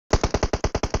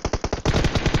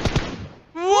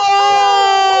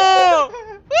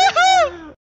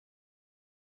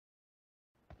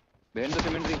Behind the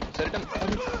cemetery. Certain.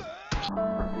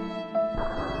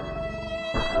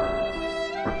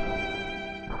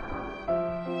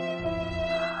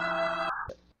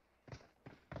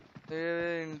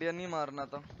 Indian ही मारना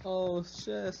था. Oh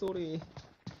shit, sorry.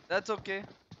 That's okay.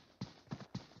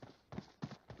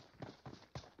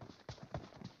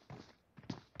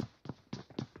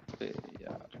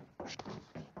 यार.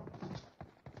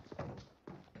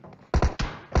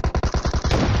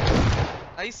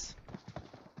 Nice.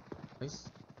 Nice.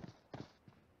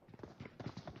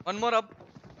 One more up.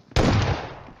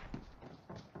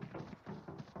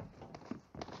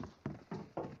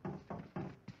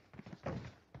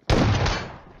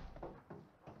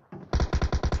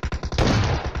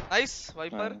 Nice,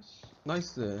 Viper.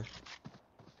 Nice. Yeah,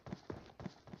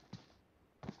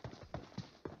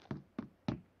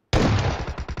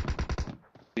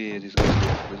 this guy is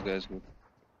good. This guy is good.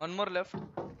 One more left.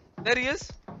 There he is.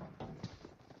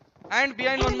 And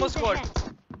behind one more squad.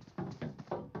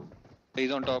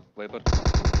 He's on top, Viper.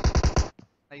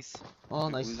 Nice. Oh,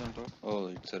 nice. Who is on top? Oh,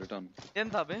 it's a return. Yen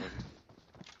tha be.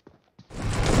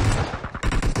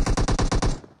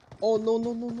 Oh no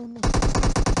no no no no.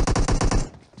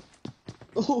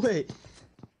 No way.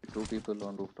 Two people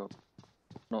on rooftop.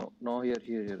 No,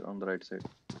 here, on the right side.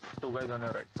 Two guys on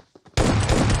your right.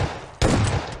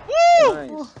 Woo!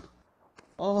 Nice.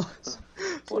 Oh,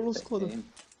 solo squad. Aim.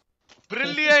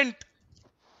 Brilliant.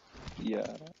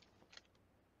 Yeah.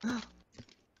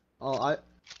 Oh,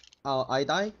 I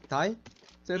die?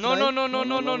 Say No, die? no, no, no,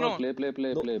 no, no, no. Play.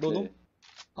 No.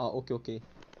 Oh, okay.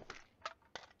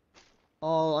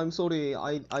 Oh, I'm sorry.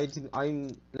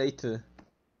 I'm late.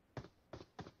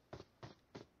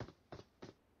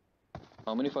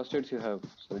 How many first aids you have?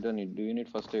 So do you need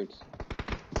first aids?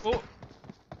 Oh.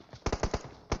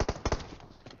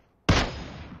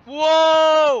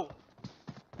 Whoa!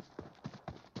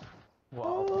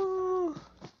 Wow. Oh.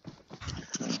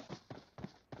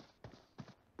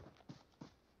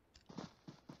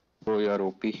 Bro, you are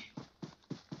OP.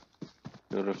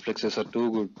 Your reflexes are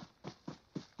too good.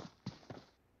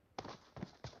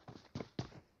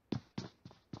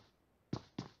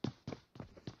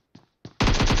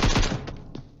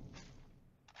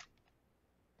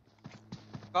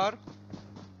 Car.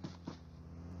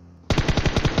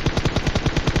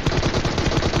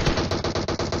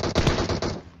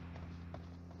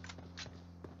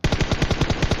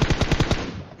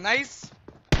 Nice.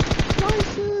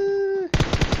 Nice.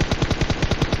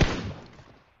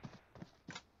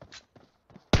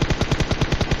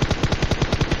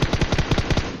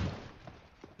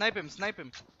 Snipe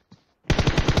him.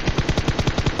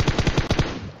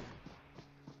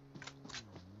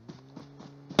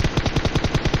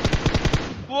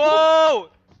 Whoa!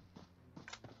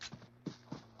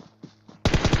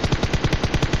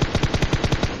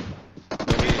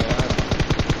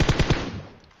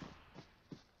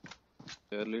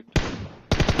 They're lit.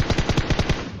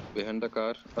 Behind the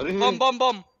car.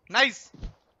 Bomb. Nice.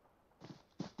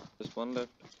 Just one left.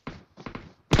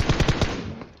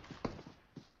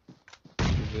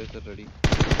 Where's the ready?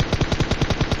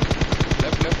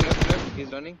 Left.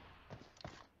 He's running.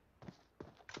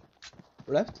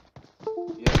 Left?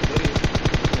 Yeah, there he is.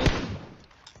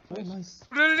 Oh, nice.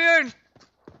 Brilliant.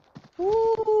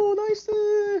 Oh, nice.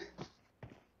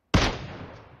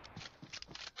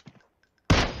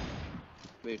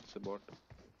 Wait, it's a bot.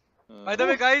 By the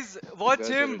way, guys, watch guys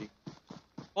are him. ready.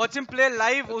 Watch him play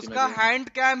live. Athena उसका Gaming.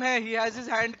 hand cam है. He has his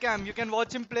hand cam. You can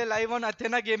watch him play live on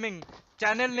Athena Gaming.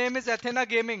 Channel name is Athena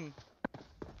Gaming.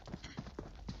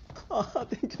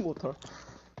 Thank you, Motor.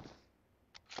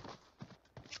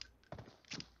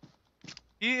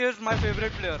 He is my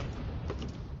favorite player.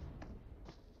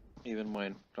 Even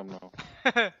mine from now.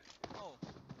 Oh.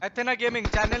 Athena Gaming.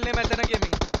 Channel name Athena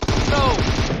Gaming. No.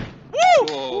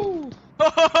 Woo!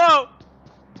 Whoa.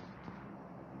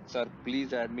 Sir,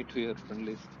 please add me to your friend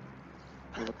list.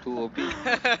 You are too OP.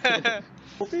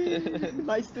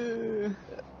 Nice.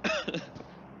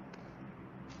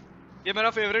 ये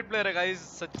मेरा favorite player है guys.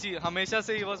 सच्ची हमेशा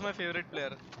से he was my favorite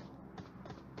player.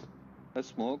 A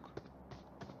smoke.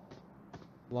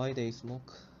 Why they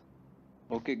smoke?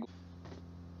 Okay, go.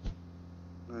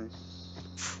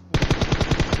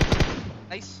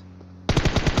 Nice.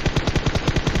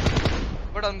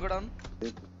 Go down.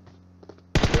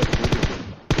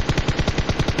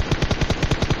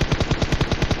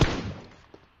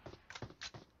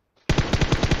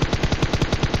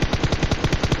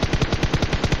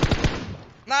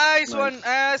 Nice one.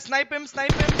 Snipe him.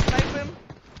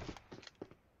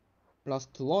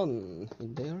 Last one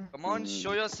in there. Come on,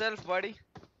 show yourself, buddy.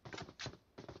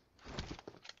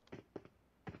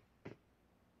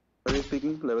 Are you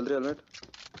speaking? Level 3 helmet?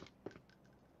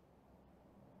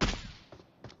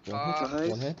 One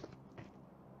Nice. hit.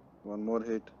 One more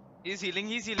hit. He's healing,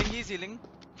 he's healing, he's healing.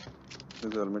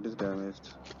 His helmet is damaged.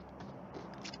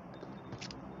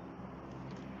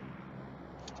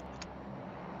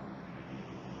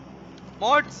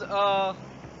 Mods,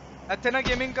 Athena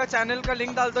Gaming का channel का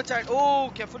link डाल दो chat.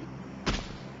 Oh, careful.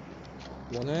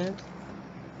 One hit.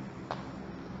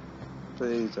 So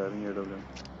he's having AWM.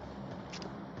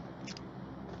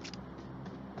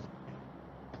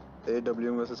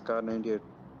 AWM versus car 98.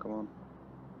 Come on.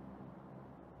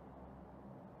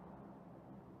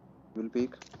 Will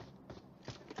peek.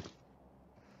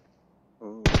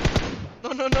 Oh.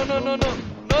 No, no, no, no, no, no.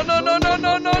 No, No, no, no, no,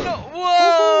 no, no, no. no.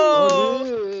 Whoa!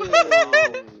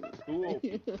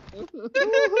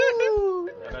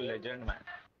 You're a legend, man.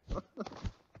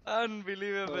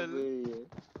 Unbelievable.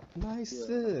 Nice.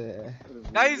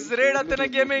 Guys, raid Athena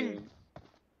Gaming.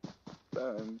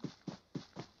 Damn.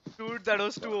 Dude, that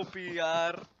was too OP,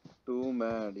 yaar. Too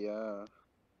mad, yeah.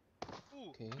 Ooh,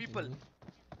 Okay. people.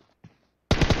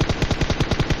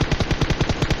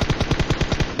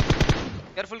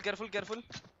 Careful, careful, careful.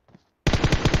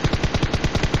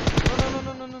 No, no,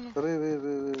 no, no, no, no.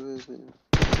 Wait.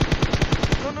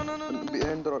 No, no, no, no, no, no.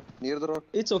 Behind the rock, near the rock.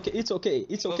 It's okay. It's okay.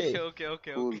 It's okay. Okay,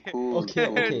 okay, Cool, okay. cool. Okay,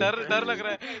 cool. okay. डर लग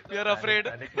रहा है. We are afraid.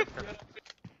 Panic मत कर.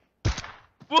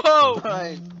 Whoa!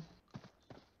 Nice.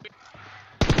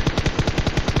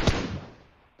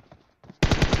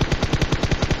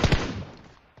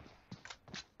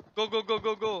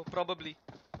 Go. Probably.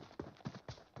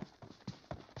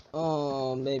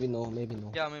 Maybe no. Maybe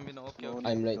no. Yeah, maybe no. Okay, No okay. need,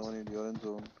 I'm right. No need, you're in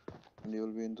zone. And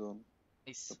you'll be in zone.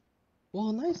 Nice.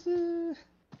 Wow, nice.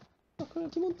これ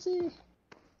気持ちいい.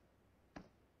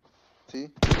 See?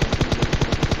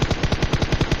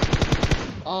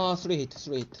 Three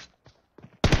hit.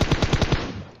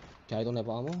 Okay, I don't have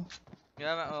ammo.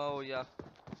 Yeah, oh yeah.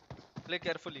 Play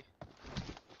carefully.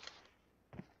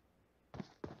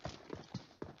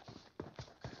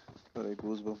 Alright,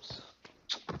 goosebumps.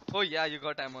 Oh yeah, you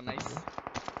got ammo. Nice.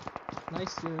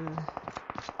 Nice.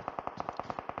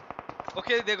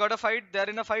 Okay, they got a fight. They're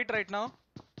in a fight right now.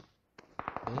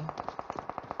 Okay.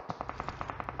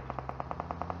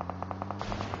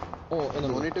 Oh, No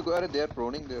enemy. need to go, they are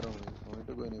proning there only. No need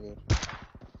to go anywhere.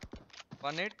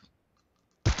 1 hit.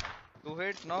 2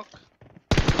 hit. Knock.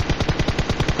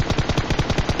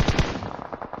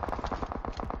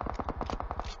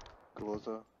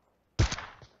 Closer.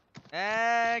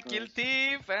 Kill Nice.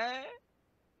 thief.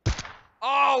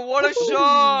 Oh, what a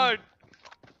shot!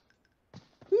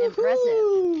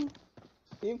 Impressive.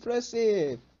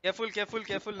 Impressive.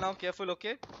 Careful now. Careful,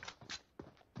 okay?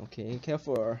 Okay,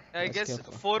 careful. I That's guess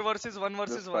careful. 4 versus 1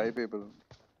 versus Just 1. 5 people.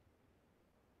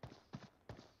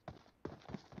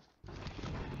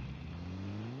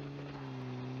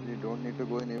 You don't need to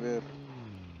go anywhere.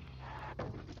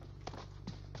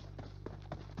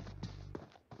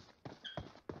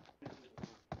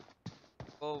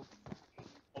 Oh,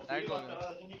 lag हो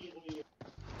गया.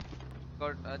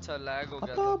 God, अच्छा lag हो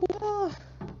गया Ata, था. Buddha.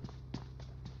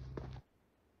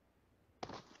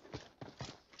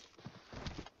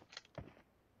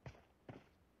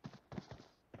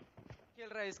 खेल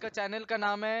रहा है. इसका चैनल का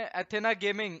नाम है एथेना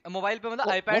गेमिंग. मोबाइल पे मतलब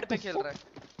What- आईपैड what पे the खेल fuck? रहा है.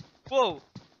 Whoa,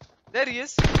 there he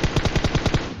is.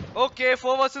 Okay,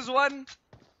 4 versus 1.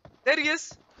 There he is.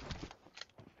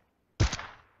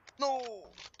 No.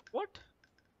 What?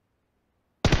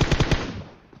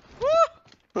 Woo!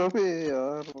 Abey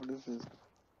yaar, what is this?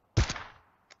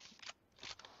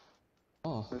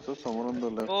 Oh, I saw someone on the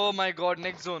left. Oh my God,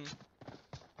 next zone.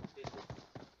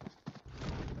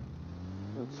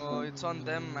 That's Oh, fine. it's on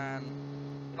them, man.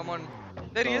 Come on.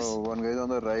 There he is. Oh, one guy is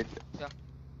on the right.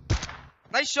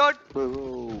 Nice shot.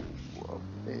 Oh,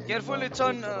 Abey Careful, yaar, it's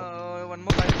on one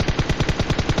more guy.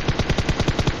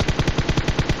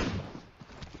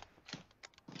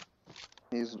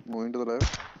 He's moving to the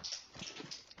left.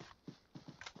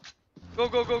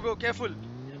 Go. Careful.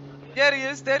 There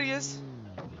he is.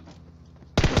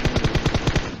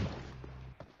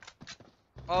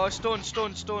 Oh, stone,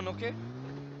 okay?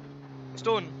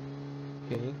 Stone.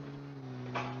 okay.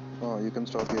 Oh, you can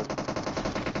stop here.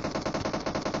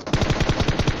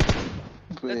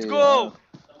 Let's Abey go. yaar.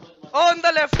 On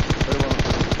the left. Hey, one.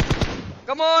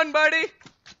 Come on, buddy.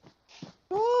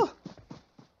 Oh,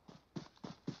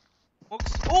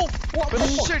 Hooks. Oh, what the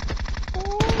fuck? shit.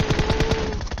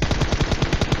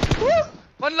 Oh.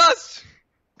 One last.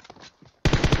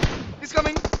 He's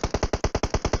coming.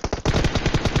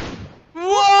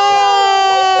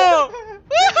 Whoa!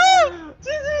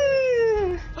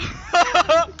 GG!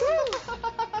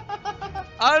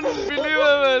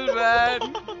 Unbelievable, man.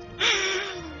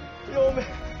 Yo, man.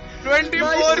 24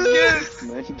 Nice. kills.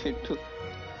 92.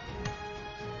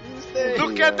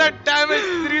 Look at that damage,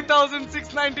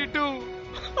 3692.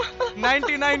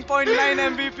 99.9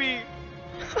 MVP.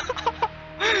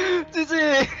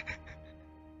 GG.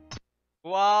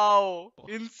 Wow,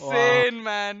 insane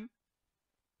man.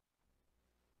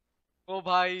 ओ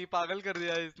भाई पागल कर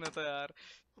दिया इसने तो यार.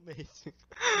 Amazing.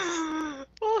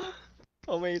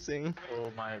 Amazing.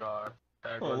 Oh my god.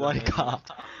 That Oh was my amazing.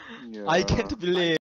 god. Yeah. I can't believe.